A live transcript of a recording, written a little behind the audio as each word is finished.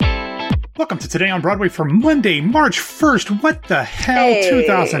Welcome to Today on Broadway for Monday, March 1st. What the hell, Hey.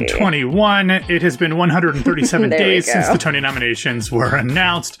 2021. It has been 137 There we days since go. the Tony nominations were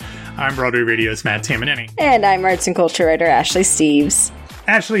announced. I'm Broadway Radio's Matt Tamanini. And I'm arts and culture writer Ashley Steves.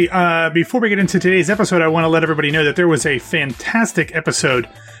 Ashley, before we get into today's episode, I want to let everybody know that there was a fantastic episode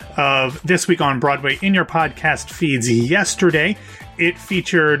of This Week on Broadway in your podcast feeds yesterday. It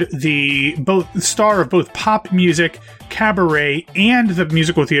featured the star of both pop music, cabaret, and the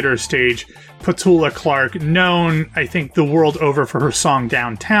musical theater stage, Petula Clark, known, I think, the world over for her song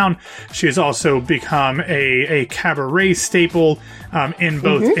Downtown. She has also become a cabaret staple in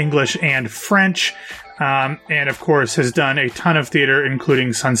both English and French, and, of course, has done a ton of theater,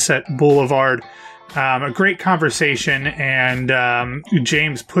 including Sunset Boulevard. A great conversation, and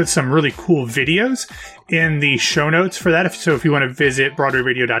James put some really cool videos in the show notes for that. So if you want to visit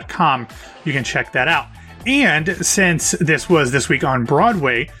BroadwayRadio.com, you can check that out. And since this was This Week on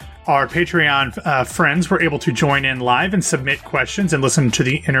Broadway, our Patreon friends were able to join in live and submit questions and listen to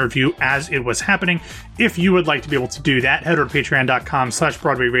the interview as it was happening. If you would like to be able to do that, head over to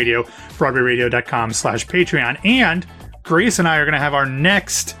patreon.com/BroadwayRadio, BroadwayRadio.com/Patreon. And Grace and I are going to have our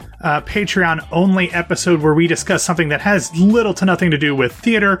next Patreon-only episode where we discuss something that has little to nothing to do with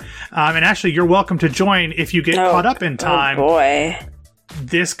theater. And Ashley, you're welcome to join if you get caught up in time. Oh, boy.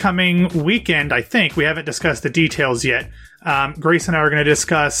 This coming weekend, I think. We haven't discussed the details yet. Grace and I are going to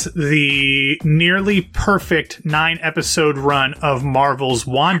discuss the nearly perfect 9-episode run of Marvel's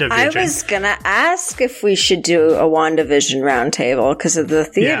WandaVision. I was going to ask if we should do a WandaVision roundtable because of the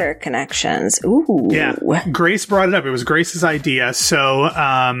theater connections. Ooh. Yeah, Grace brought it up. It was Grace's idea. So,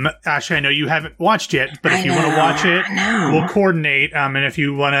 Ashley, I know you haven't watched yet, but if you want to watch it, we'll coordinate. And if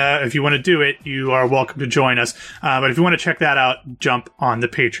you want to do it, you are welcome to join us. But if you want to check that out, jump on the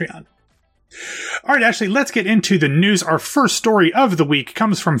Patreon. All right, Ashley, let's get into the news. Our first story of the week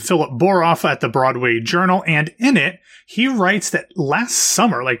comes from Philip Boroff at the Broadway Journal, and in it, he writes that last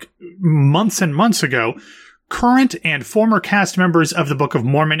summer, like months and months ago, current and former cast members of the Book of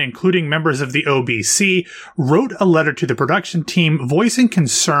Mormon, including members of the OBC, wrote a letter to the production team voicing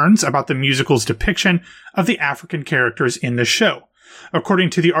concerns about the musical's depiction of the African characters in the show. According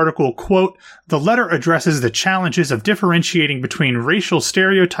to the article, quote, the letter addresses the challenges of differentiating between racial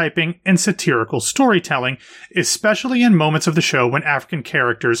stereotyping and satirical storytelling, especially in moments of the show when African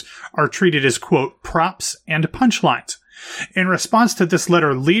characters are treated as, quote, props and punchlines. In response to this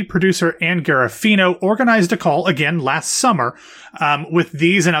letter, lead producer Ann Garofino organized a call, again last summer, with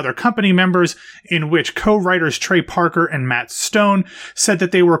these and other company members, in which co-writers Trey Parker and Matt Stone said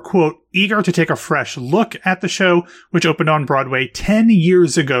that they were, quote, eager to take a fresh look at the show, which opened on Broadway 10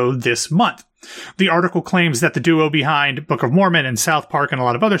 years ago this month. The article claims that the duo behind Book of Mormon and South Park and a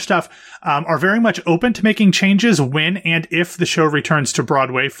lot of other stuff are very much open to making changes when and if the show returns to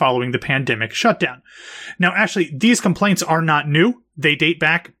Broadway following the pandemic shutdown. Now, actually, these complaints are not new. They date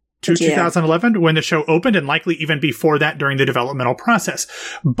back to 2011 when the show opened, and likely even before that during the developmental process.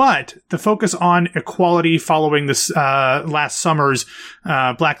 But the focus on equality following this last summer's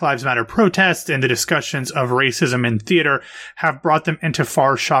Black Lives Matter protests and the discussions of racism in theater have brought them into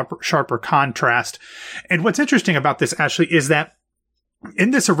far sharper contrast. And what's interesting about this, Ashley, is that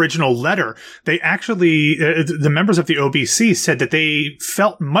in this original letter, they actually, the members of the OBC said that they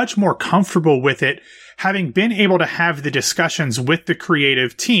felt much more comfortable with it, having been able to have the discussions with the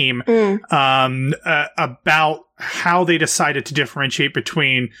creative team about how they decided to differentiate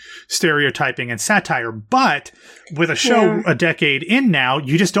between stereotyping and satire. But with a show a decade in now,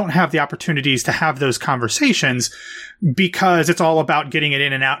 you just don't have the opportunities to have those conversations because it's all about getting it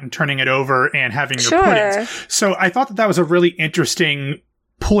in and out and turning it over and having your put-ins. So I thought that was a really interesting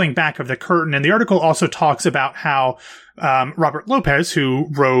pulling back of the curtain. And the article also talks about how Robert Lopez,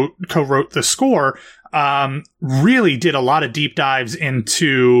 who co-wrote the score, really did a lot of deep dives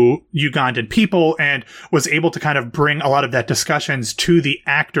into Ugandan people and was able to kind of bring a lot of that discussions to the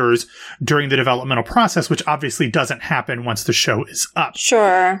actors during the developmental process, which obviously doesn't happen once the show is up.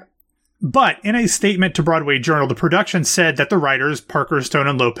 Sure. But in a statement to Broadway Journal, the production said that the writers, Parker, Stone,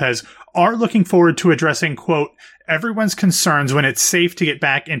 and Lopez, are looking forward to addressing, quote, everyone's concerns when it's safe to get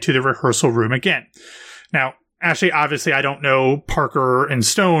back into the rehearsal room again. Now, Ashley, obviously, I don't know Parker and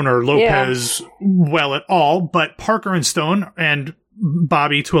Stone or Lopez well at all, but Parker and Stone and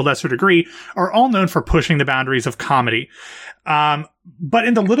Bobby, to a lesser degree, are all known for pushing the boundaries of comedy. But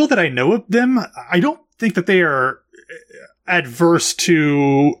in the little that I know of them, I don't think that they are adverse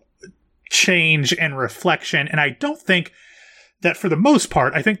to change and reflection. And I don't think that for the most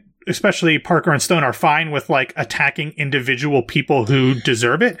part, I think especially Parker and Stone are fine with like attacking individual people who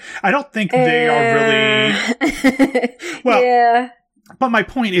deserve it. I don't think they are really well. But my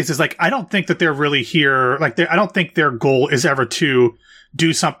point is like, I don't think that they're really here. Like, I don't think their goal is ever to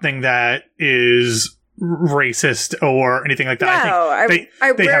do something that is racist or anything like that. No, I think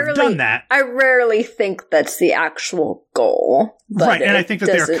they have done that. I rarely think that's the actual goal. Right. And I think that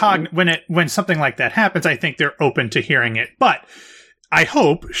they're when something like that happens, I think they're open to hearing it. But I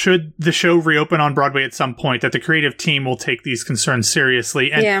hope, should the show reopen on Broadway at some point, that the creative team will take these concerns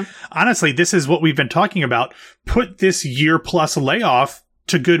seriously. And honestly, this is what we've been talking about. Put this year-plus layoff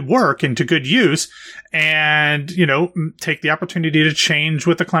to good work and to good use, and, you know, take the opportunity to change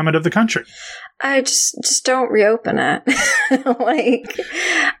with the climate of the country. I just don't reopen it.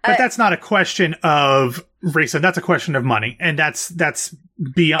 But that's not a question of race, and that's a question of money, and that's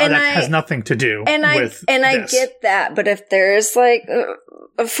beyond. That has nothing to do. I get that, but if there's like,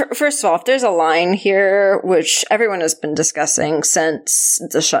 first of all, if there's a line here, which everyone has been discussing since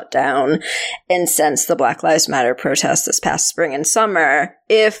the shutdown and since the Black Lives Matter protests this past spring and summer,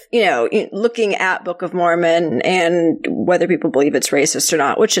 if, you know, looking at Book of Mormon and whether people believe it's racist or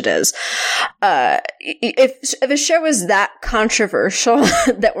not, which it is, if a show is that controversial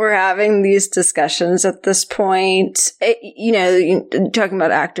that we're having these discussions at this point, you know, talking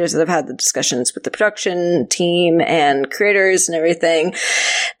about actors that have had the discussions with the production team and creators and everything,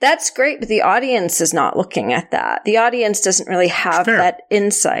 that's great, but the audience is not looking at that. The audience doesn't really have that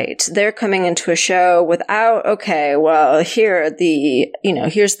insight. They're coming into a show without, okay, well, here's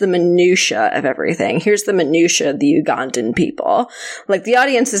the minutia of everything. Here's the minutia of the Ugandan people. Like, the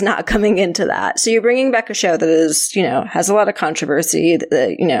audience is not coming into that. So you're bringing back a show that is, you know, has a lot of controversy.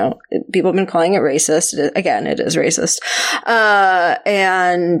 You know, people have been calling it racist. Again, it is racist.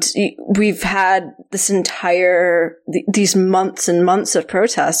 And we've had this these months and months of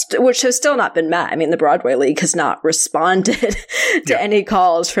protest, which has still not been met. I mean, the Broadway League has not responded to any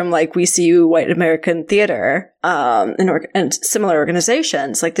calls from, like, We See You White American Theater, and similar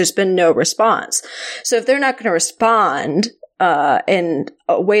organizations. Like, there's been no response. So if they're not going to respond in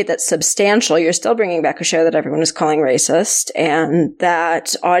a way that's substantial, you're still bringing back a show that everyone is calling racist, and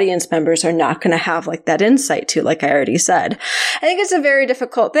that audience members are not going to have, like, that insight to, like I already said. I think it's a very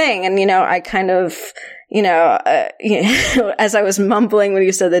difficult thing. And, you know, I kind of, as I was mumbling when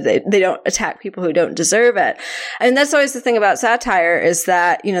you said that they don't attack people who don't deserve it. And that's always the thing about satire, is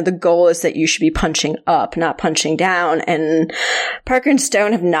that, you know, the goal is that you should be punching up, not punching down. And Parker and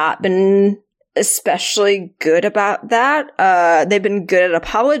Stone have not been especially good about that. They've been good at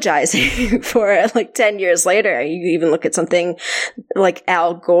apologizing for it, like 10 years later. You even look at something like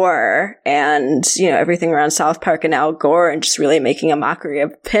Al Gore and, you know, everything around South Park and Al Gore, and just really making a mockery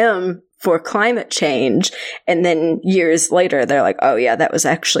of him for climate change. And then years later, they're like, oh yeah, that was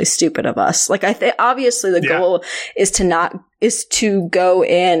actually stupid of us. Like, I think obviously the goal is to go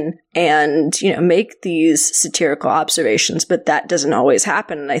in and, you know, make these satirical observations, but that doesn't always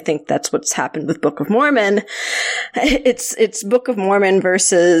happen. And I think that's what's happened with Book of Mormon. It's Book of Mormon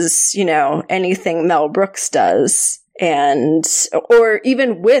versus, you know, anything Mel Brooks does. Or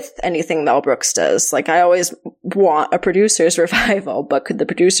even with anything Mel Brooks does. Like, I always want a producer's revival, but could the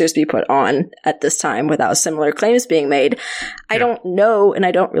producers be put on at this time without similar claims being made? I don't know, and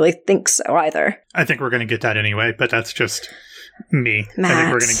I don't really think so either. I think we're going to get that anyway, but that's just me. Matt. I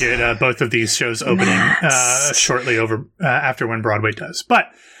think we're going to get both of these shows opening shortly after when Broadway does. But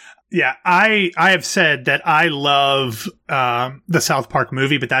yeah, I have said that I love the South Park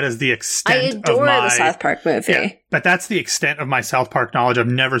movie, but that is the extent of my... I adore the South Park movie. Yeah, but that's the extent of my South Park knowledge. I've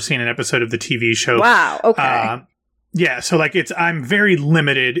never seen an episode of the TV show. Wow, okay. Yeah, so like I'm very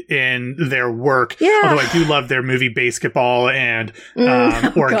limited in their work. Yeah. Although I do love their movie Basketball and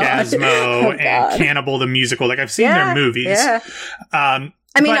Orgasmo and Cannibal the Musical. Like, I've seen their movies. Yeah.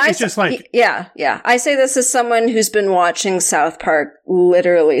 I mean, it's just like... Yeah. I say this as someone who's been watching South Park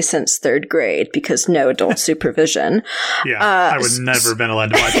literally since 3rd grade, because no adult supervision. Yeah, I would never have been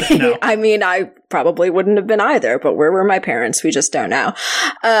allowed to watch it, no. I mean, I probably wouldn't have been either, but where were my parents? We just don't know.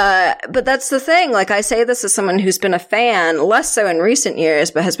 But that's the thing. Like, I say this as someone who's been a fan, less so in recent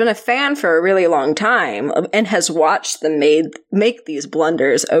years, but has been a fan for a really long time, and has watched them make these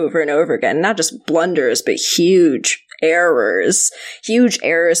blunders over and over again. Not just blunders, but huge errors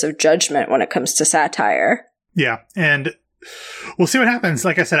of judgment when it comes to satire. Yeah, and we'll see what happens.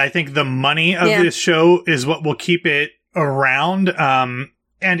 Like I said, I think the money of this show is what will keep it around.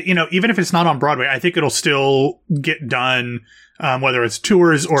 And, you know, even if it's not on Broadway, I think it'll still get done whether it's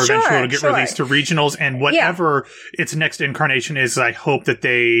tours or eventually it'll get released to regionals, and whatever its next incarnation is, I hope that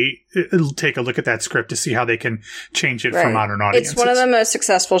it'll take a look at that script to see how they can change it for modern audiences. It's one of the most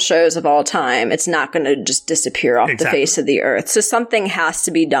successful shows of all time. It's not going to just disappear off the face of the earth. So something has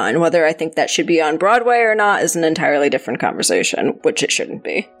to be done. Whether I think that should be on Broadway or not is an entirely different conversation, which it shouldn't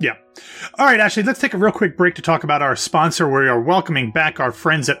be. Yeah. All right, Ashley, let's take a real quick break to talk about our sponsor. We are welcoming back our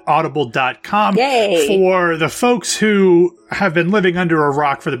friends at Audible.com. Yay! For the folks who have been living under a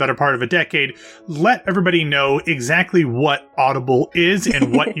rock for the better part of a decade, let everybody know exactly what Audible is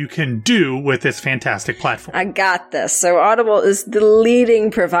and what you can do with this fantastic platform. I got this. So Audible is the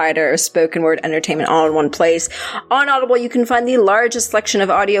leading provider of spoken word entertainment all in one place. On Audible, you can find the largest selection of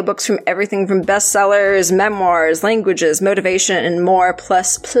audiobooks from everything from bestsellers, memoirs, languages, motivation, and more,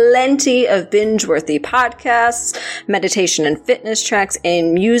 plus plenty of binge-worthy podcasts, meditation and fitness tracks,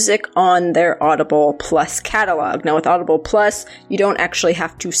 and music on their Audible Plus catalog. Now, with Audible Plus, you don't actually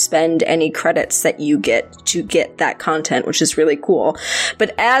have to spend any credits that you get to get that content, which is really cool.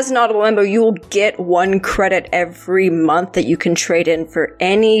 But as an Audible member, you will get 1 credit every month that you can trade in for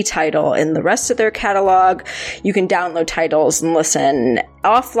any title in the rest of their catalog. You can download titles and listen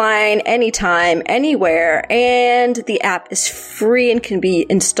offline, anytime, anywhere, and the app is free and can be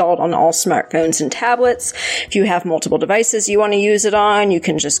installed on all smartphones and tablets. If you have multiple devices you want to use it on, you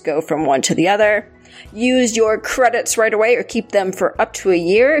can just go from one to the other. Use your credits right away or keep them for up to a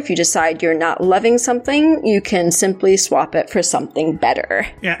year. If you decide you're not loving something, you can simply swap it for something better.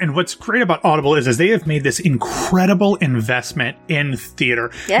 Yeah, and what's great about Audible is they have made this incredible investment in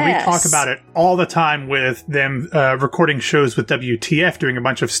theater. Yes. We talk about it all the time with them recording shows with WTF, doing a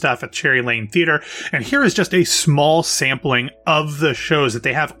bunch of stuff at Cherry Lane Theater. And here is just a small sampling of the shows that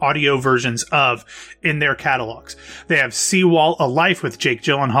they have audio versions of in their catalogs. They have Seawall, A Life with Jake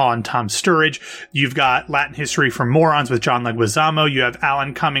Gyllenhaal and Tom Sturridge. You've got Latin History for Morons with John Leguizamo. You have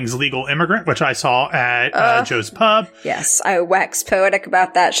Alan Cummings' Legal Immigrant, which I saw at Joe's Pub. Yes, I wax poetic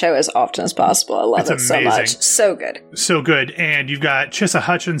about that show as often as possible. I love it so much. So good. So good. And you've got Chissa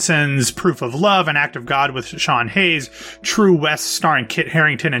Hutchinson's Proof of Love, An Act of God with Sean Hayes, True West starring Kit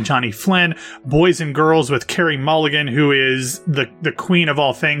Harington and Johnny Flynn, Boys and Girls with Carey Mulligan, who is the queen of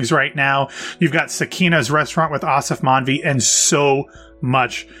all things right now. You've got Sakina's Restaurant with Asif Manvi, and so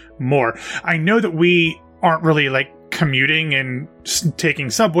much more. I know that we aren't really commuting and taking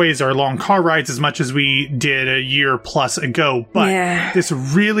subways or long car rides as much as we did a year plus ago, but this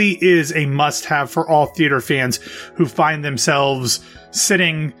really is a must-have for all theater fans who find themselves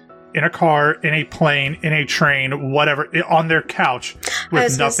sitting in a car, in a plane, in a train, whatever, on their couch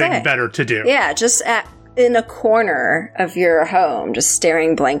with nothing better to do. Yeah, just in a corner of your home, just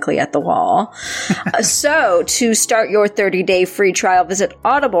staring blankly at the wall. So to start your 30-day free trial, visit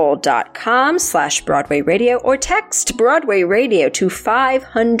audible.com/Broadway Radio or text Broadway Radio to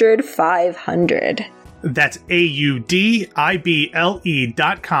 500-500. That's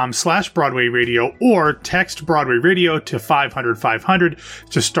AUDIBLE.com/Broadway Radio or text Broadway Radio to 500-500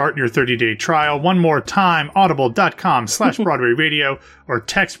 to start your 30-day trial. One more time, audible.com/Broadway Radio or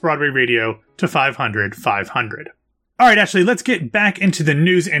text Broadway Radio to 500-500. All right, Ashley, let's get back into the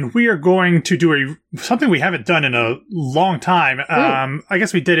news, and we are going to do something we haven't done in a long time. I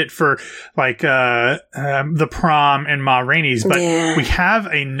guess we did it for the prom and Ma Rainey's, but we have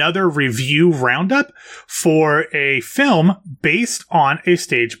another review roundup for a film based on a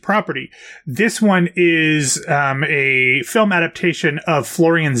stage property. This one is a film adaptation of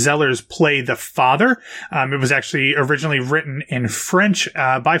Florian Zeller's play The Father. It was actually originally written in French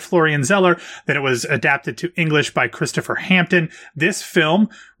by Florian Zeller, then it was adapted to English by Christopher Hampton. This film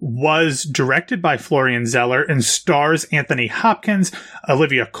was directed by Florian Zeller and stars Anthony Hopkins,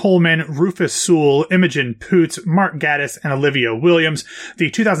 Olivia Colman, Rufus Sewell, Imogen Poots, Mark Gatiss, and Olivia Williams. The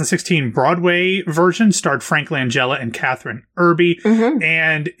 2016 Broadway version starred Frank Langella and Catherine Irby,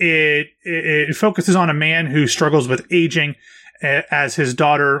 and it focuses on a man who struggles with aging as his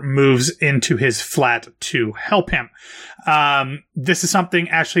daughter moves into his flat to help him. This is something,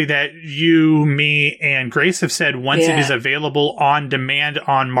 Ashley, that you, me, and Grace have said once it is available on demand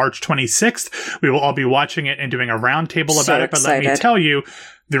on March 26th, we will all be watching it and doing a roundtable about it. But let me tell you,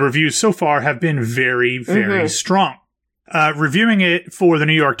 the reviews so far have been very, very strong. Reviewing it for the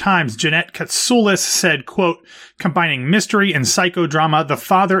New York Times, Jeanette Katsoulis said, quote, "Combining mystery and psychodrama, The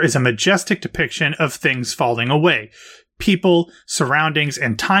Father is a majestic depiction of things falling away. People, surroundings,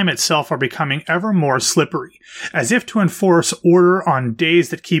 and time itself are becoming ever more slippery. As if to enforce order on days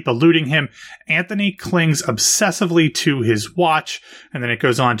that keep eluding him, Anthony clings obsessively to his watch. And then it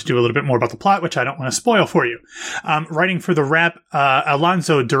goes on to do a little bit more about the plot, which I don't want to spoil for you. Writing for the Rep,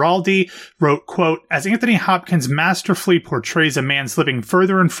 Alonso Duralde wrote, quote, as Anthony Hopkins masterfully portrays a man slipping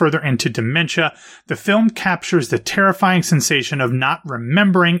further and further into dementia, the film captures the terrifying sensation of not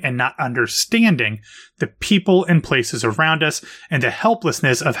remembering and not understanding the people and places around us, and the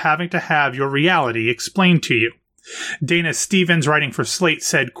helplessness of having to have your reality explained to you. Dana Stevens, writing for Slate,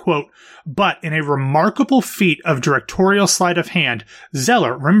 said, quote, but in a remarkable feat of directorial sleight of hand,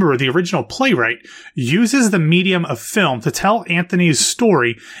 Zeller, remember the original playwright, uses the medium of film to tell Anthony's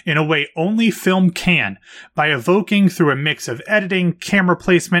story in a way only film can, by evoking through a mix of editing, camera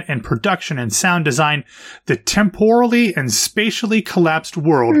placement, and production and sound design, the temporally and spatially collapsed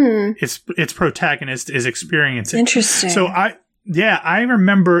world its protagonist is experiencing. Interesting. So I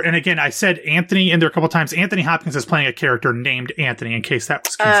remember, and again, I said Anthony in there a couple of times. Anthony Hopkins is playing a character named Anthony, in case that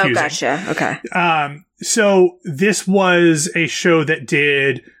was confusing. Oh, gotcha. Okay. So this was a show that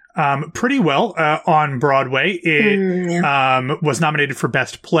did pretty well on Broadway. It was nominated for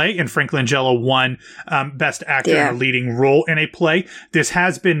Best Play, and Frank Langella won Best Actor in a Leading Role in a Play. This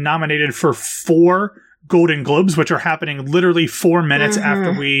has been nominated for 4 Golden Globes, which are happening literally 4 minutes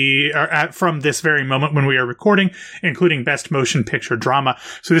after we are from this very moment when we are recording, including Best Motion Picture Drama.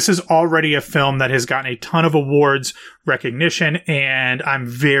 So this is already a film that has gotten a ton of awards, recognition, and I'm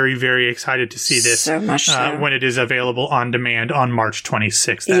very, very excited to see this so much so. When it is available on demand on March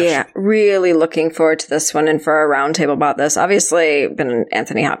 26th. Yeah, really looking forward to this one and for a roundtable about this. Obviously, been an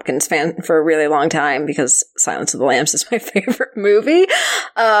Anthony Hopkins fan for a really long time because Silence of the Lambs is my favorite movie.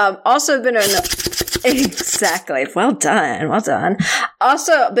 Also been Exactly. Well done.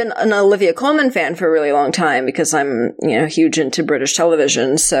 Also been an Olivia Colman fan for a really long time because I'm, huge into British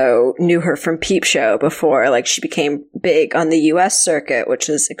television. So knew her from Peep Show before, she became big on the US circuit, which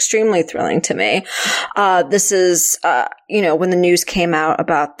is extremely thrilling to me. This is, when the news came out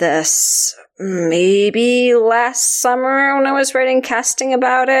about this, maybe last summer when I was writing casting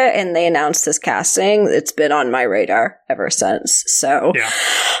about it and they announced this casting, it's been on my radar ever since. So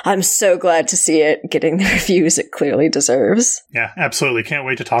I'm so glad to see it getting the reviews it clearly deserves. Yeah, absolutely. Can't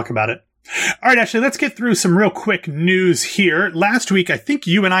wait to talk about it. All right, Ashley, let's get through some real quick news here. Last week, I think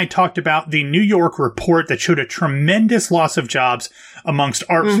you and I talked about the New York report that showed a tremendous loss of jobs amongst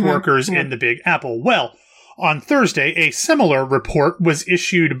arts workers in the Big Apple. Well, on Thursday, a similar report was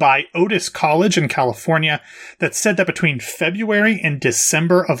issued by Otis College in California that said that between February and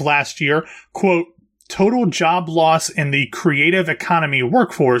December of last year, quote, total job loss in the creative economy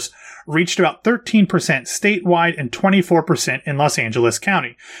workforce reached about 13% statewide and 24% in Los Angeles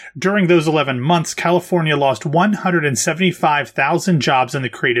County. During those 11 months, California lost 175,000 jobs in the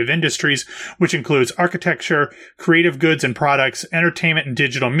creative industries, which includes architecture, creative goods and products, entertainment and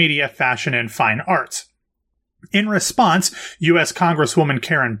digital media, fashion, and fine arts. In response, U.S. Congresswoman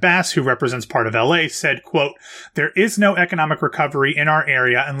Karen Bass, who represents part of L.A., said, quote, there is no economic recovery in our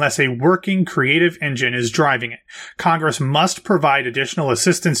area unless a working creative engine is driving it. Congress must provide additional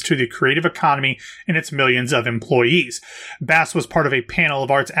assistance to the creative economy and its millions of employees. Bass was part of a panel of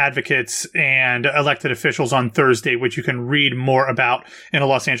arts advocates and elected officials on Thursday, which you can read more about in a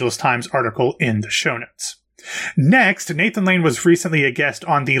Los Angeles Times article in the show notes. Next, Nathan Lane was recently a guest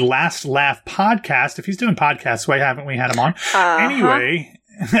on the Last Laugh podcast. If he's doing podcasts, why haven't we had him on? Anyway,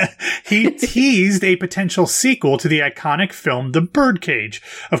 he teased a potential sequel to the iconic film The Birdcage.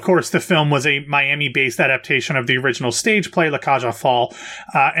 Of course, the film was a Miami-based adaptation of the original stage play La Cage aux Folles,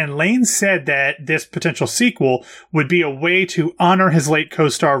 and Lane said that this potential sequel would be a way to honor his late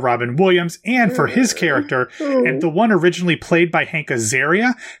co-star Robin Williams and for his character, and the one originally played by Hank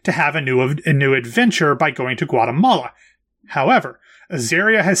Azaria, to have a new adventure by going to Guatemala. However,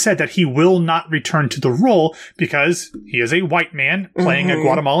 Azaria has said that he will not return to the role because he is a white man playing a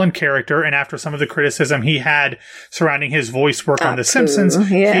Guatemalan character, and after some of the criticism he had surrounding his voice work on The Simpsons,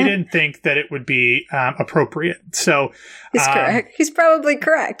 he didn't think that it would be appropriate. So he's correct. He's probably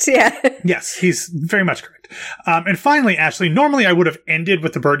correct. Yeah. Yes, he's very much correct. And finally, Ashley, normally I would have ended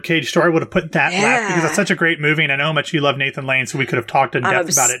with the Birdcage story. I would have put that last because it's such a great movie, and I know how much you love Nathan Lane, so we could have talked in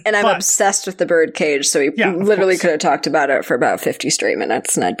depth about it. And I'm obsessed with the Birdcage, so we literally could have talked about it for about 50 straight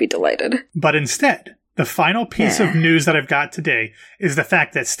minutes, and I'd be delighted. But instead, the final piece of news that I've got today is the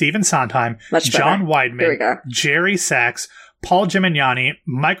fact that Stephen Sondheim, John Weidman, Jerry Sachs, Paul Gimignani,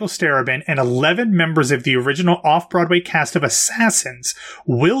 Michael Starobin, and 11 members of the original off-Broadway cast of Assassins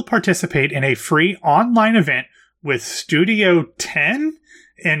will participate in a free online event with Studio 10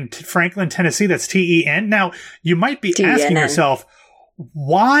 in Franklin, Tennessee. That's TEN. Now, you might be TENN. asking yourself,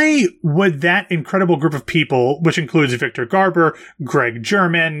 why would that incredible group of people, which includes Victor Garber, Greg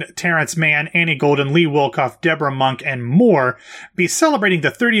German, Terrence Mann, Annie Golden, Lee Wolkoff, Deborah Monk, and more, be celebrating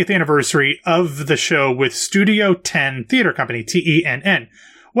the 30th anniversary of the show with Studio 10 Theater Company, TENN?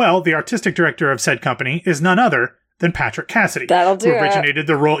 Well, the artistic director of said company is none other than Patrick Cassidy. That'll do who originated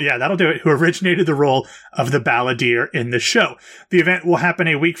the role. Yeah, that'll do it. Who originated the role of the balladeer in the show. The event will happen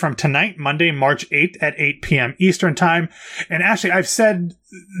a week from tonight, Monday, March 8th at 8 p.m. Eastern Time. And Ashley, I've said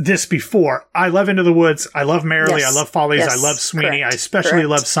this before. I love Into the Woods. I love Merrily. Yes. I love Follies. Yes. I love Sweeney. Correct. I especially Correct.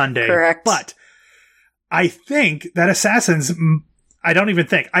 love Sunday. Correct. But I think that Assassins...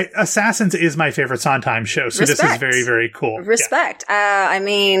 Assassins is my favorite Sondheim show, so Respect. This is very, very cool. Respect. Yeah. I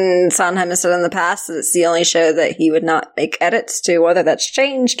mean, Sondheim has said in the past that it's the only show that he would not make edits to. Whether that's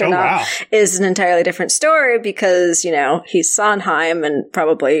changed or not is an entirely different story because, you know, he's Sondheim and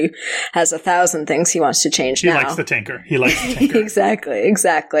probably has 1,000 things he wants to change now. He likes the tinker.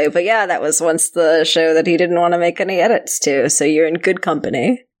 Exactly. But yeah, that was once the show that he didn't want to make any edits to, so you're in good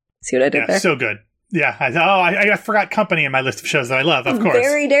company. See what I did there? So good. Yeah. I forgot Company in my list of shows that I love, of course.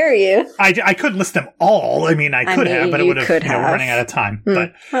 Very dare you. I couldn't list them all. I mean, I could have, but it would have, we're running out of time.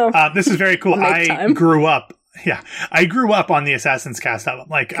 But this is very cool. I grew up on the Assassin's Cast album.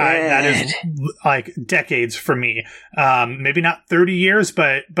 That is like decades for me. Maybe not 30 years,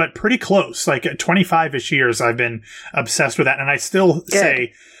 but pretty close. Like 25-ish years I've been obsessed with that. And I still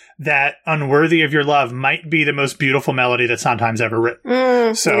say that Unworthy of Your Love might be the most beautiful melody that Sondheim's ever written.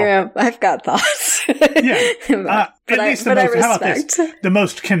 Yeah, I've got thoughts. At least the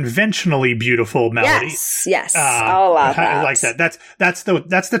most conventionally beautiful melody. Yes. I'll allow that. I like that. That's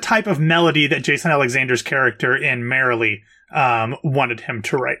the type of melody that Jason Alexander's character in Merrily wanted him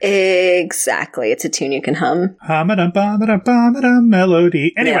to write. Exactly. It's a tune you can hum.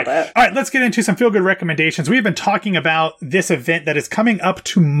 Melody. Anyway, all right, let's get into some feel-good recommendations. We have been talking about this event that is coming up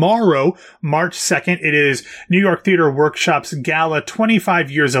tomorrow, March 2nd. It is New York Theater Workshop's Gala 25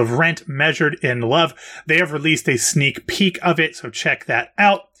 Years of Rent Measured in Love. They have released a sneak peek of it, so check that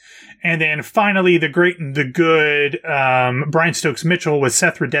out. And then finally, the great and the good, Brian Stokes Mitchell with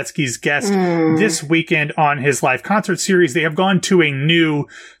Seth Rudetsky's guest this weekend on his live concert series. They have gone to a new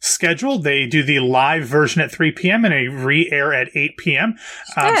schedule. They do the live version at 3 p.m. and a re-air at 8 p.m.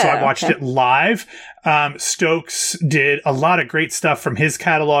 So I watched it live. Stokes did a lot of great stuff from his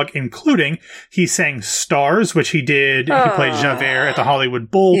catalog, including he sang Stars, which he did. He played Javert at the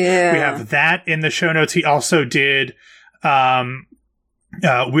Hollywood Bowl. Yeah. We have that in the show notes. He also did,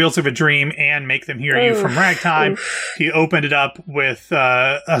 Wheels of a Dream and Make Them Hear You from Ragtime. He opened it up with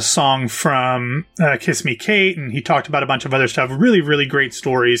a song from Kiss Me Kate, and he talked about a bunch of other stuff. Really, really great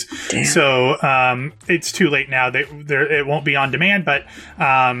stories. Damn. So it's too late now. It won't be on demand, but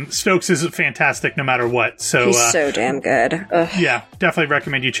Stokes is fantastic no matter what. So he's so damn good. Yeah, definitely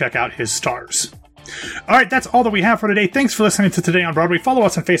recommend you check out his Stars. All right, that's all that we have for today. Thanks for listening to Today on Broadway. Follow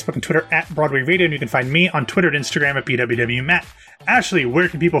us on Facebook and Twitter at Broadway Radio, and you can find me on Twitter and Instagram at BWWMatt. Ashley, where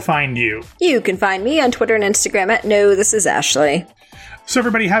can people find you? You can find me on Twitter and Instagram at No, This Is Ashley. So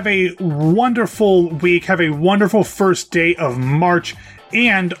everybody, have a wonderful week. Have a wonderful first day of March.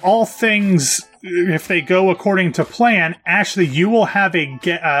 And all things, if they go according to plan, Ashley, you will have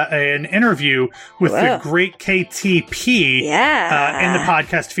an interview with the great KTP in the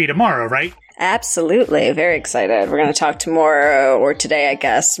podcast feed tomorrow, right? Absolutely. Very excited. We're going to talk tomorrow or today, I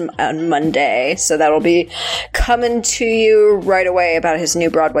guess, on Monday. So that'll be coming to you right away about his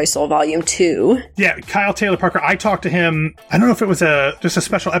new Broadway Soul Volume 2. Yeah, Kyle Taylor Parker. I talked to him. I don't know if it was just a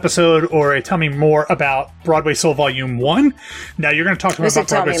special episode or a tell me more about Broadway Soul Volume 1. Now you're going to talk to him about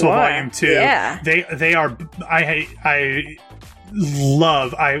Broadway Soul Volume 2. Yeah. They are, I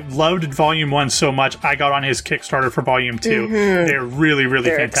loved Volume 1 so much. I got on his Kickstarter for Volume 2. They're really, really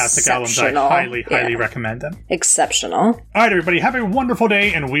fantastic albums. I highly recommend them. Exceptional. All right, everybody, have a wonderful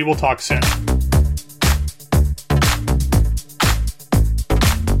day, and we will talk soon.